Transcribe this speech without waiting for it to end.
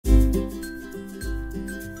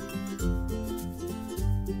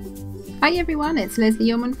Hi everyone, it's Leslie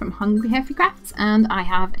Yeoman from Hungry Hefty Crafts, and I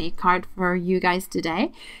have a card for you guys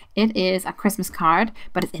today. It is a Christmas card,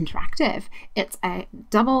 but it's interactive. It's a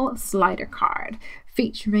double slider card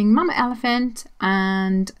featuring Mama Elephant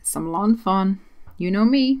and some Lawn Fawn. You know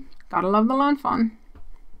me, gotta love the Lawn Fawn.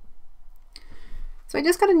 So I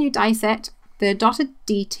just got a new die set, the dotted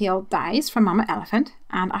detail dies from Mama Elephant,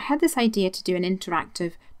 and I had this idea to do an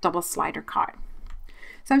interactive double slider card.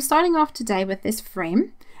 So I'm starting off today with this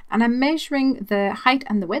frame, and I'm measuring the height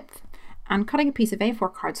and the width and cutting a piece of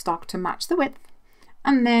A4 cardstock to match the width,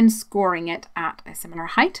 and then scoring it at a similar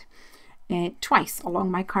height twice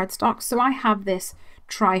along my cardstock. So I have this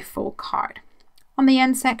tri-fold card. On the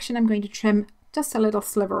end section I'm going to trim just a little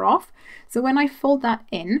sliver off, so when I fold that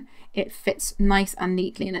in it fits nice and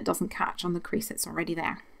neatly and it doesn't catch on the crease that's already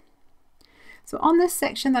there. So on this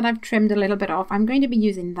section that I've trimmed a little bit off, I'm going to be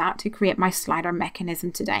using that to create my slider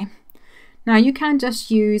mechanism today. Now you can just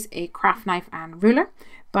use a craft knife and ruler,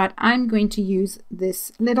 but I'm going to use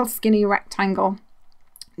this little skinny rectangle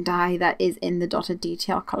die that is in the dotted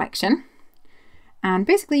detail collection. And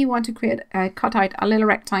basically you want to cut out a little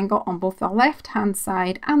rectangle on both the left hand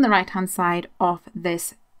side and the right hand side of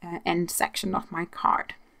this end section of my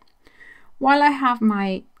card. While I have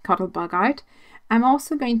my Cuttlebug out, I'm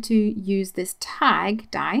also going to use this tag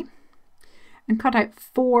die and cut out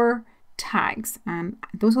 4 tags, and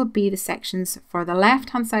those will be the sections for the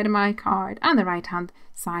left hand side of my card and the right hand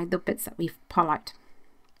side, the bits that we pull out.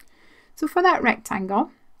 So for that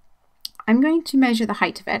rectangle I'm going to measure the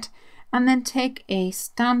height of it and then take a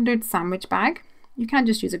standard sandwich bag, you can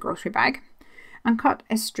just use a grocery bag, and cut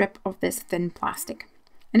a strip of this thin plastic,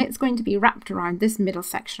 and it's going to be wrapped around this middle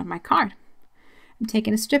section of my card. I'm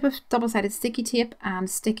taking a strip of double-sided sticky tape and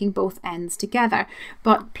sticking both ends together,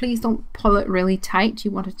 but please don't pull it really tight.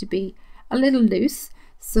 You want it to be a little loose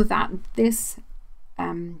so that this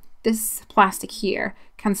plastic here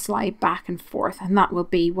can slide back and forth, and that will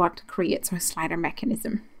be what creates our slider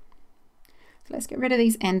mechanism. So let's get rid of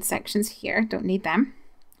these end sections here, don't need them.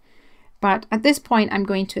 But at this point I'm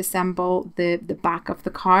going to assemble the back of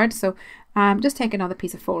the card. So just take another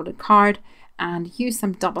piece of folded card and use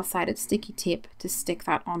some double-sided sticky tape to stick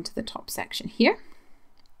that onto the top section here,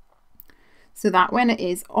 so that when it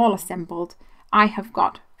is all assembled I have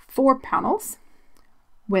got 4 panels,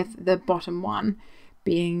 with the bottom one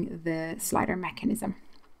being the slider mechanism.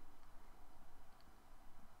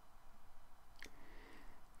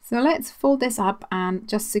 So let's fold this up and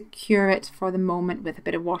just secure it for the moment with a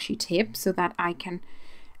bit of washi tape so that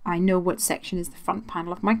I know what section is the front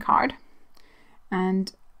panel of my card.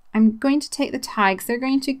 And I'm going to take the tags, they're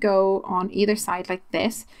going to go on either side like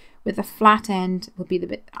this, with the flat end will be the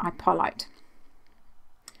bit I pull out.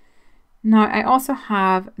 Now I also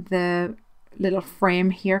have the little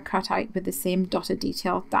frame here cut out with the same dotted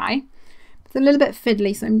detail die. It's a little bit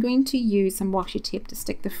fiddly, so I'm going to use some washi tape to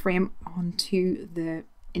stick the frame onto the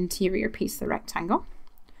interior piece, the rectangle.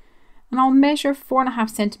 And I'll measure 4.5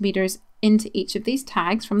 centimeters into each of these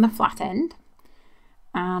tags from the flat end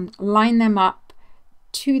and line them up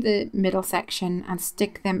to the middle section and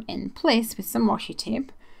stick them in place with some washi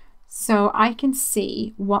tape, so I can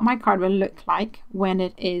see what my card will look like when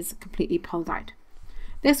it is completely pulled out.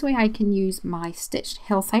 This way I can use my stitched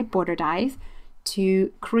hillside border dies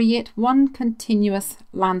to create one continuous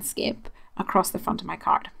landscape across the front of my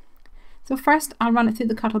card. So first I'll run it through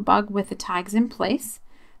the Cuttlebug with the tags in place,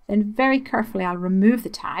 then very carefully I'll remove the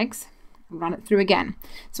tags and run it through again.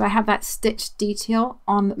 So I have that stitched detail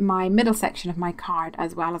on my middle section of my card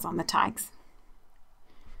as well as on the tags.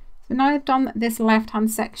 So now I've done this left hand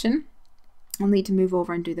section, I'll need to move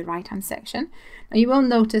over and do the right hand section. Now you will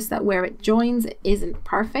notice that where it joins it isn't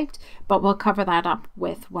perfect, but we'll cover that up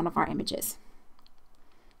with one of our images.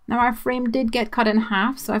 Now our frame did get cut in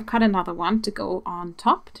half, so I've cut another one to go on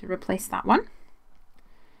top to replace that one,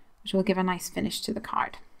 which will give a nice finish to the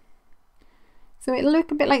card. So it'll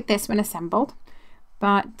look a bit like this when assembled,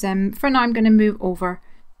 but for now I'm going to move over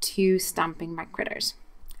to stamping my critters.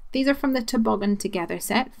 These are from the Toboggan Together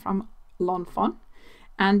set from Lawn Fawn,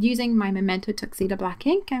 and using my Memento Tuxedo black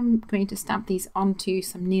ink I'm going to stamp these onto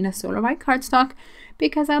some Nina Solar White cardstock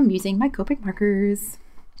because I'm using my Copic markers.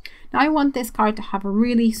 Now I want this card to have a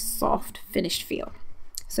really soft finished feel,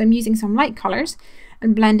 so I'm using some light colours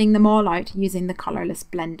and blending them all out using the colourless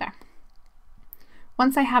blender.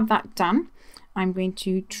 Once I have that done, I'm going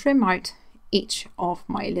to trim out each of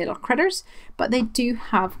my little critters, but they do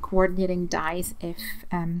have coordinating dies if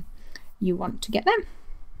you want to get them.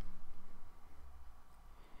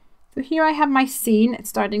 So here I have my scene, it's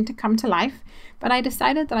starting to come to life, but I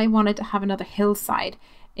decided that I wanted to have another hillside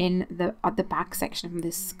at the back section of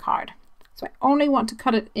this card. So I only want to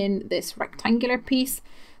cut it in this rectangular piece.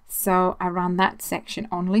 So I ran that section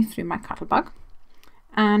only through my Cuttlebug.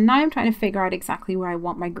 And now I'm trying to figure out exactly where I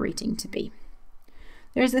want my greeting to be.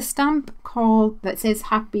 There's a stamp that says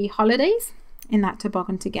Happy Holidays in that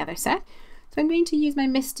Toboggan Together set. So I'm going to use my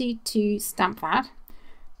Misty to stamp that.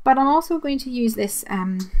 But I'm also going to use this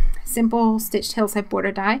simple stitched hillside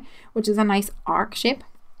border die, which is a nice arc shape,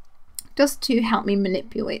 just to help me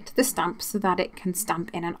manipulate the stamp so that it can stamp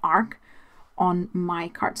in an arc on my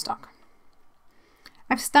cardstock.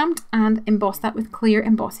 I've stamped and embossed that with clear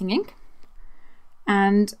embossing ink.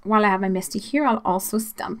 And while I have my Misty here, I'll also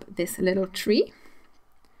stamp this little tree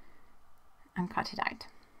and cut it out.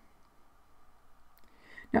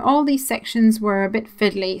 Now all these sections were a bit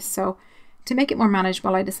fiddly, so to make it more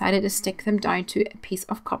manageable, I decided to stick them down to a piece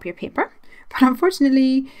of copier paper. But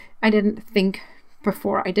unfortunately, I didn't think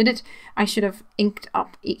before I did it. I should have inked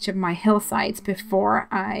up each of my hillsides before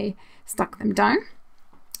I stuck them down.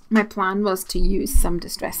 My plan was to use some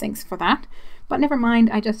distress inks for that, but never mind,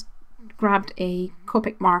 I just grabbed a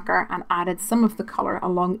Copic marker and added some of the colour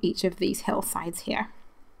along each of these hillsides here.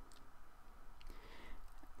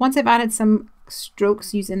 Once I've added some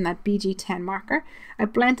strokes using that BG10 marker, I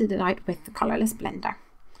blended it out with the colourless blender.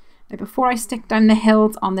 Now before I stick down the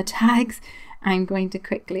hills on the tags, I'm going to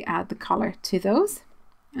quickly add the colour to those,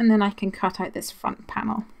 and then I can cut out this front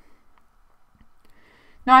panel.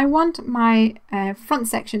 Now I want my front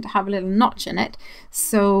section to have a little notch in it,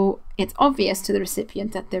 so it's obvious to the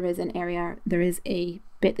recipient that there is a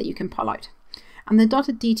bit that you can pull out. And the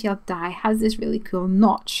dotted detail die has this really cool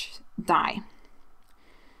notch die.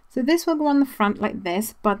 So this will go on the front like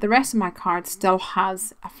this, but the rest of my card still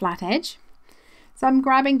has a flat edge. So I'm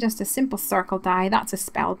grabbing just a simple circle die, that's a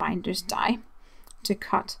Spellbinder's die, to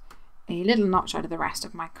cut a little notch out of the rest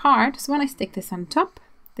of my card. So when I stick this on top,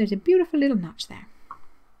 there's a beautiful little notch there.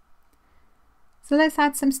 So let's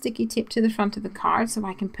add some sticky tape to the front of the card so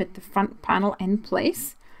I can put the front panel in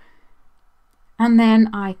place. And then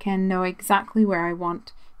I can know exactly where I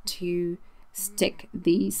want to stick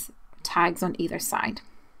these tags on either side.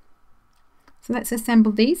 So let's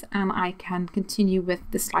assemble these and I can continue with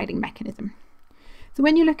the sliding mechanism. So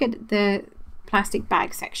when you look at the plastic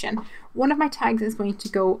bag section, one of my tags is going to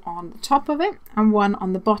go on the top of it and one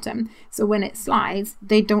on the bottom. So when it slides,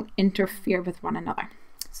 they don't interfere with one another.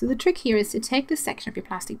 So the trick here is to take this section of your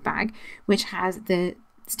plastic bag, which has the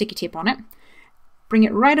sticky tape on it, bring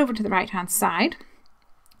it right over to the right hand side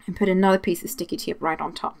and put another piece of sticky tape right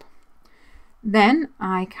on top. Then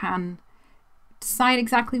I can decide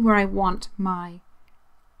exactly where I want my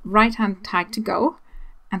right hand tag to go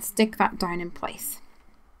and stick that down in place.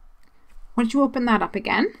 Once you open that up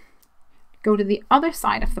again, go to the other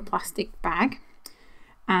side of the plastic bag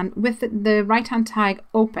and with the right hand tag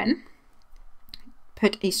open,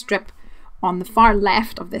 put a strip on the far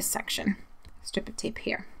left of this section, strip of tape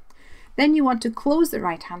here. Then you want to close the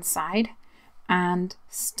right hand side and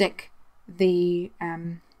stick the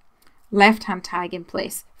left hand tag in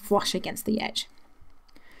place flush against the edge.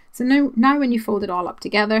 So now when you fold it all up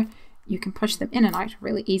together, you can push them in and out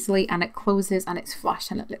really easily and it closes and it's flush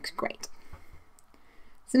and it looks great.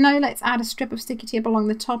 So now let's add a strip of sticky tape along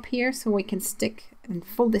the top here so we can stick and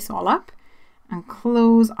fold this all up and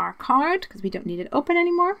close our card because we don't need it open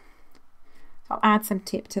anymore. So I'll add some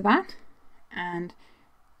tape to that and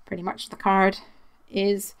pretty much the card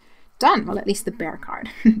is done. Well, at least the bear card.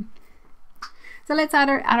 So let's add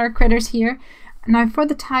our critters here. Now for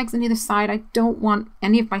the tags on either side, I don't want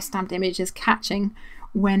any of my stamped images catching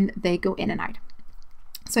when they go in and out.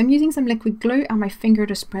 So I'm using some liquid glue and my finger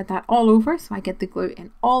to spread that all over so I get the glue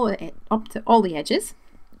in up to all the edges.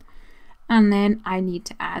 And then I need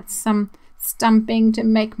to add some stamping to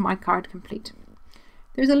make my card complete.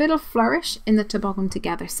 There's a little flourish in the Toboggan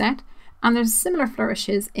Together set, and there's similar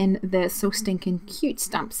flourishes in the So Stinkin' Cute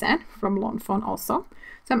stamp set from Lawn Fawn also.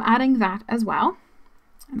 So I'm adding that as well.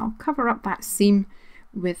 And I'll cover up that seam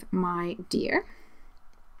with my deer.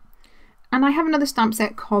 And I have another stamp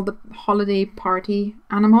set called the Holiday Party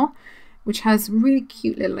Animal, which has really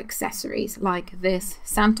cute little accessories like this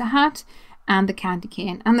Santa hat and the candy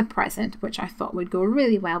cane and the present, which I thought would go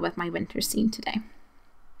really well with my winter scene today.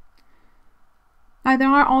 Now there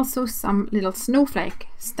are also some little snowflake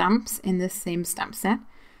stamps in this same stamp set,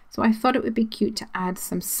 so I thought it would be cute to add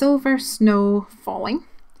some silver snow falling.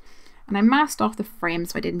 And I masked off the frame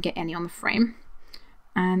so I didn't get any on the frame.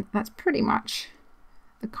 And that's pretty much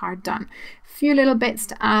the card done. A few little bits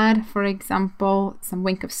to add, for example, some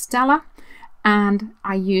Wink of Stella, and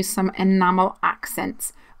I used some enamel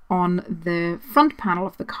accents on the front panel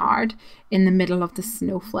of the card in the middle of the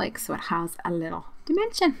snowflake so it has a little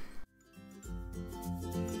dimension.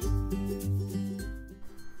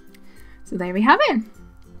 So there we have it.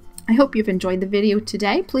 I hope you've enjoyed the video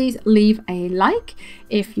today. Please leave a like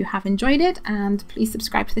if you have enjoyed it, and please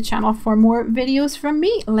subscribe to the channel for more videos from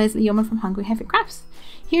me, Leslie Yeoman from Hungry Heavy Crafts.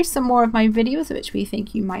 Here's some more of my videos which we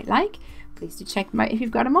think you might like. Please do check them out if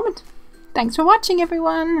you've got a moment. Thanks for watching,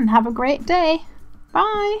 everyone, and have a great day.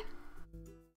 Bye.